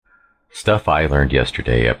Stuff I Learned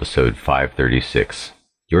Yesterday, episode 536.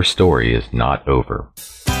 Your story is not over.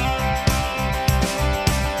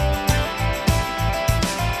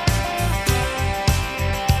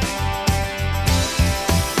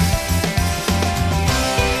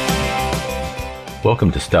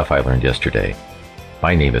 Welcome to Stuff I Learned Yesterday.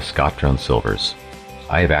 My name is Scott Drone Silvers.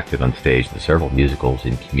 I have acted on stage in several musicals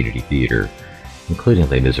in community theater, including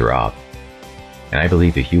Les Miserables. And I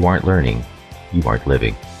believe if you aren't learning, you aren't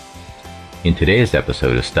living. In today's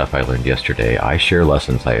episode of Stuff I Learned Yesterday, I share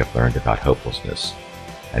lessons I have learned about hopelessness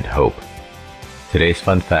and hope. Today's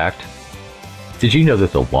fun fact: did you know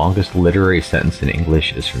that the longest literary sentence in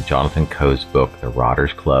English is from Jonathan Coe's book, The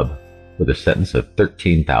Rotters Club, with a sentence of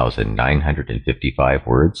 13,955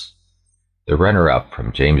 words? The runner-up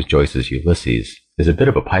from James Joyce's Ulysses is a bit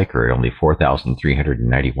of a piker at only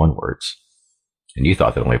 4,391 words. And you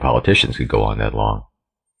thought that only politicians could go on that long.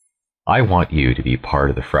 I want you to be part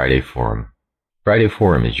of the Friday Forum. Friday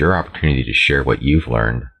Forum is your opportunity to share what you've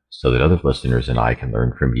learned so that other listeners and I can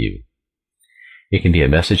learn from you. It can be a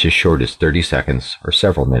message as short as 30 seconds or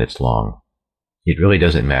several minutes long. It really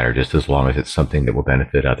doesn't matter, just as long as it's something that will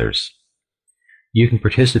benefit others. You can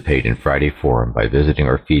participate in Friday Forum by visiting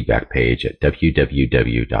our feedback page at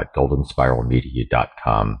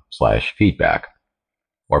www.goldenspiralmedia.com/feedback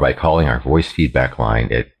or by calling our voice feedback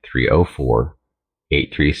line at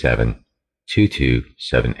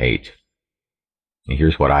 304-837-2278. And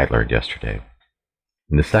here's what I learned yesterday.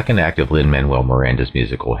 In the second act of Lin-Manuel Miranda's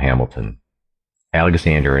musical Hamilton,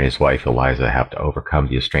 Alexander and his wife Eliza have to overcome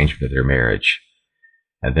the estrangement of their marriage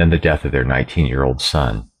and then the death of their 19-year-old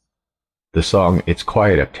son. The song It's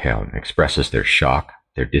Quiet Uptown expresses their shock,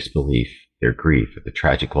 their disbelief, their grief at the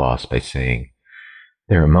tragic loss by saying,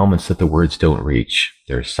 "There are moments that the words don't reach.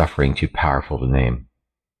 There is suffering too powerful to name.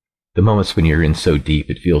 The moments when you're in so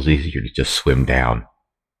deep it feels easier to just swim down."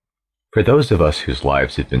 For those of us whose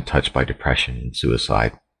lives have been touched by depression and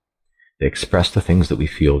suicide, they express the things that we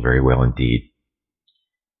feel very well indeed.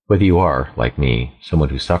 Whether you are, like me, someone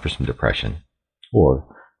who suffers from depression,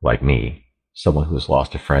 or, like me, someone who has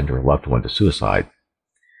lost a friend or a loved one to suicide,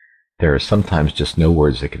 there are sometimes just no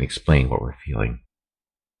words that can explain what we're feeling.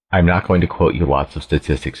 I'm not going to quote you lots of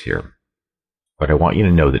statistics here, but I want you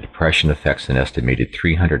to know that depression affects an estimated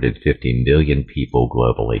 350 million people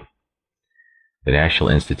globally. The National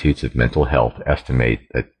Institutes of Mental Health estimate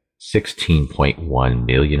that 16.1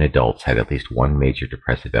 million adults had at least one major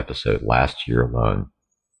depressive episode last year alone.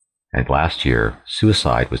 And last year,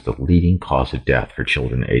 suicide was the leading cause of death for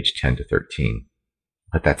children aged 10 to 13.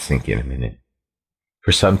 Let that sink in a minute.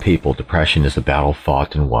 For some people, depression is a battle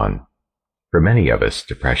fought and won. For many of us,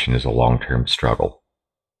 depression is a long-term struggle.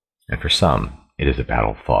 And for some, it is a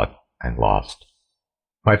battle fought and lost.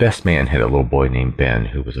 My best man had a little boy named Ben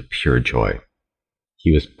who was a pure joy.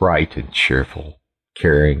 He was bright and cheerful,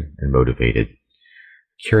 caring and motivated. A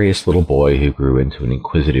curious little boy who grew into an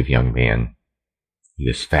inquisitive young man. He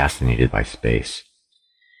was fascinated by space.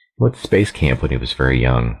 He went to space camp when he was very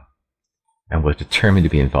young and was determined to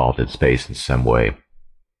be involved in space in some way.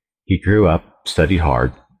 He grew up, studied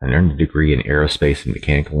hard, and earned a degree in aerospace and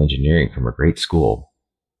mechanical engineering from a great school.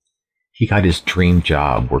 He got his dream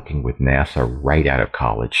job working with NASA right out of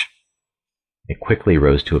college. It quickly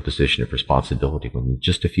rose to a position of responsibility within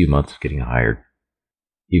just a few months of getting hired.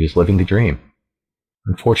 He was living the dream.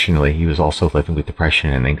 Unfortunately, he was also living with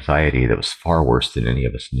depression and anxiety that was far worse than any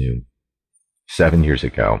of us knew. 7 years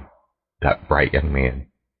ago, that bright young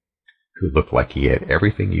man, who looked like he had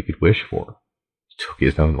everything you could wish for, took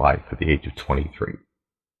his own life at the age of 23.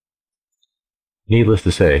 Needless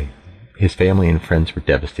to say, his family and friends were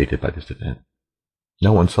devastated by this event.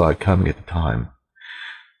 No one saw it coming at the time.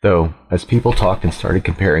 Though, as people talked and started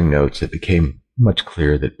comparing notes, it became much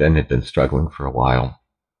clearer that Ben had been struggling for a while,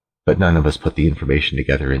 but none of us put the information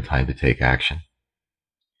together in time to take action.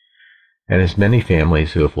 And as many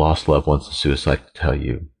families who have lost loved ones to suicide will tell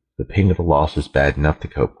you, the pain of the loss is bad enough to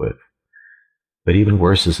cope with. But even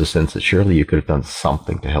worse is the sense that surely you could have done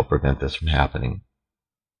something to help prevent this from happening.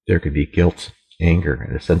 There could be guilt, anger,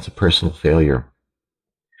 and a sense of personal failure,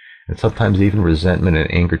 and sometimes even resentment and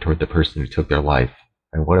anger toward the person who took their life,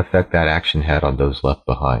 and what effect that action had on those left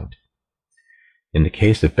behind. In the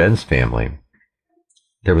case of Ben's family,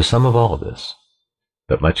 there was some of all of this,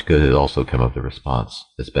 but much good has also come of the response,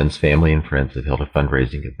 as Ben's family and friends have held a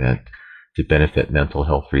fundraising event to benefit mental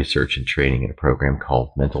health research and training in a program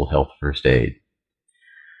called Mental Health First Aid.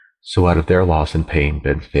 So out of their loss and pain,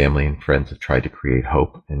 Ben's family and friends have tried to create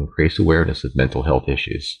hope and increase awareness of mental health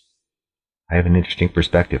issues. I have an interesting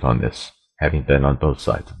perspective on this, having been on both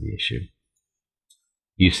sides of the issue.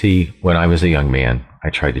 You see, when I was a young man, I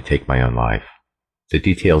tried to take my own life. The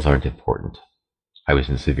details aren't important. I was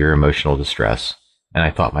in severe emotional distress, and I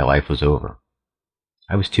thought my life was over.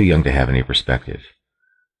 I was too young to have any perspective.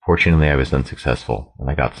 Fortunately, I was unsuccessful, and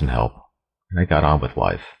I got some help, and I got on with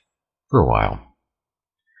life. For a while.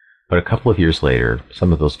 But a couple of years later,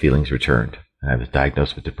 some of those feelings returned, and I was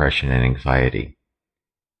diagnosed with depression and anxiety.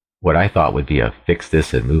 What I thought would be a fix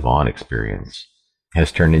this and move on experience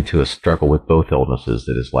has turned into a struggle with both illnesses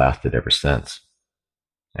that has lasted ever since,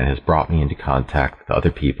 and has brought me into contact with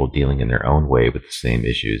other people dealing in their own way with the same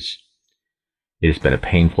issues. It has been a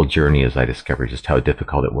painful journey as I discovered just how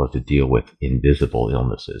difficult it was to deal with invisible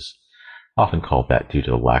illnesses, often called that due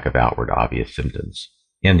to the lack of outward obvious symptoms,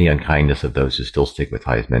 and the unkindness of those who still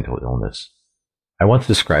stigmatize mental illness. I once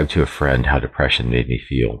described to a friend how depression made me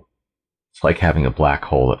feel. It's like having a black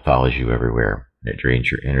hole that follows you everywhere, and it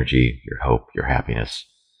drains your energy, your hope, your happiness.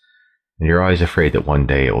 And you're always afraid that one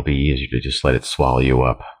day it will be easier to just let it swallow you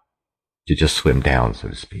up, to just swim down, so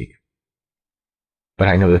to speak. But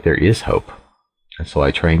I know that there is hope, and so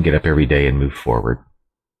I try and get up every day and move forward.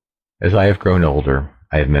 As I have grown older,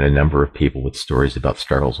 I have met a number of people with stories about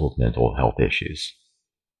struggles with mental health issues.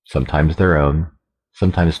 Sometimes their own,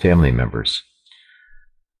 sometimes family members.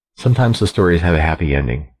 Sometimes the stories have a happy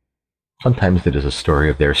ending. Sometimes it is a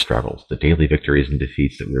story of their struggles, the daily victories and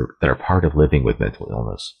defeats that are part of living with mental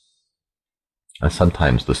illness. And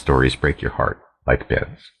sometimes the stories break your heart, like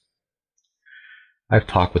Ben's. I've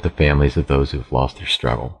talked with the families of those who have lost their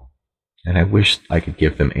struggle, and I wish I could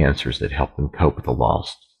give them answers that help them cope with the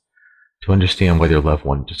loss, to understand why their loved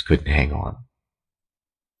one just couldn't hang on.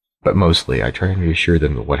 But mostly, I try and reassure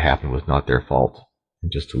them that what happened was not their fault,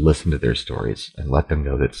 and just to listen to their stories and let them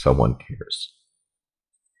know that someone cares.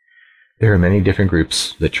 There are many different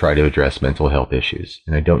groups that try to address mental health issues,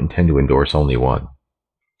 and I don't intend to endorse only one.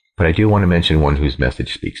 But I do want to mention one whose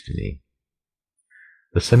message speaks to me.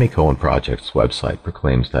 The Semicolon Project's website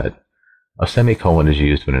proclaims that a semicolon is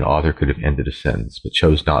used when an author could have ended a sentence but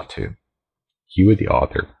chose not to. You are the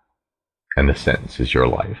author, and the sentence is your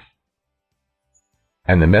life.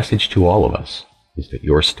 And the message to all of us is that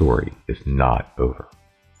your story is not over.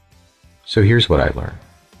 So here's what I learned.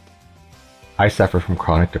 I suffer from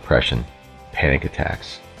chronic depression, panic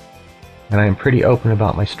attacks, and I am pretty open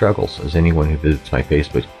about my struggles, as anyone who visits my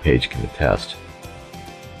Facebook page can attest.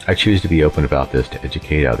 I choose to be open about this to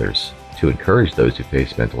educate others, to encourage those who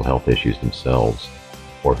face mental health issues themselves,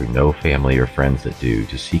 or who know family or friends that do,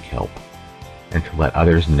 to seek help, and to let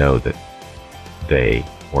others know that they,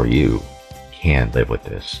 or you, can live with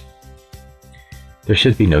this. There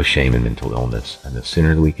should be no shame in mental illness, and the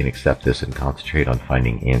sooner we can accept this and concentrate on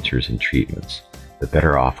finding answers and treatments, the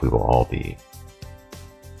better off we will all be.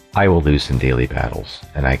 I will lose some daily battles,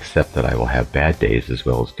 and I accept that I will have bad days as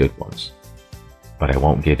well as good ones. But I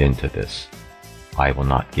won't give in to this. I will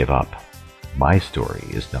not give up. My story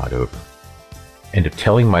is not over. And if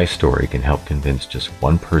telling my story can help convince just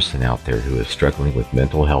one person out there who is struggling with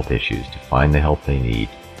mental health issues to find the help they need,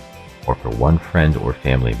 or for one friend or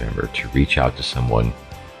family member to reach out to someone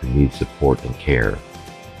who needs support and care,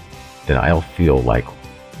 then I'll feel like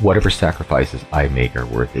whatever sacrifices I make are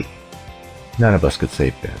worth it. None of us could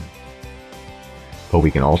save Ben, but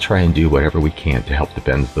we can all try and do whatever we can to help the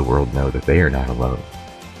Bens of the world know that they are not alone,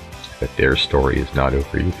 that their story is not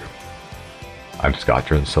over either. I'm Scott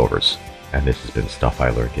Drone Silvers, and this has been Stuff I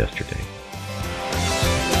Learned Yesterday.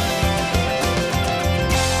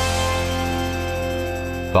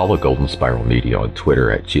 Follow Golden Spiral Media on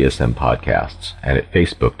Twitter at GSM Podcasts and at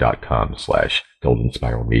facebook.com/Golden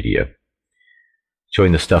Spiral Media.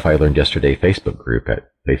 Join the Stuff I Learned Yesterday Facebook group at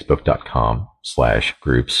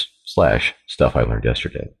facebook.com/groups/Stuff I Learned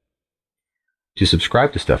Yesterday. To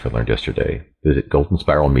subscribe to Stuff I Learned Yesterday, visit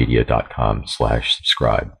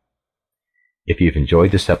goldenspiralmedia.com/subscribe. If you've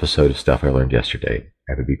enjoyed this episode of Stuff I Learned Yesterday,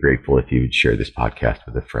 I would be grateful if you would share this podcast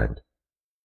with a friend.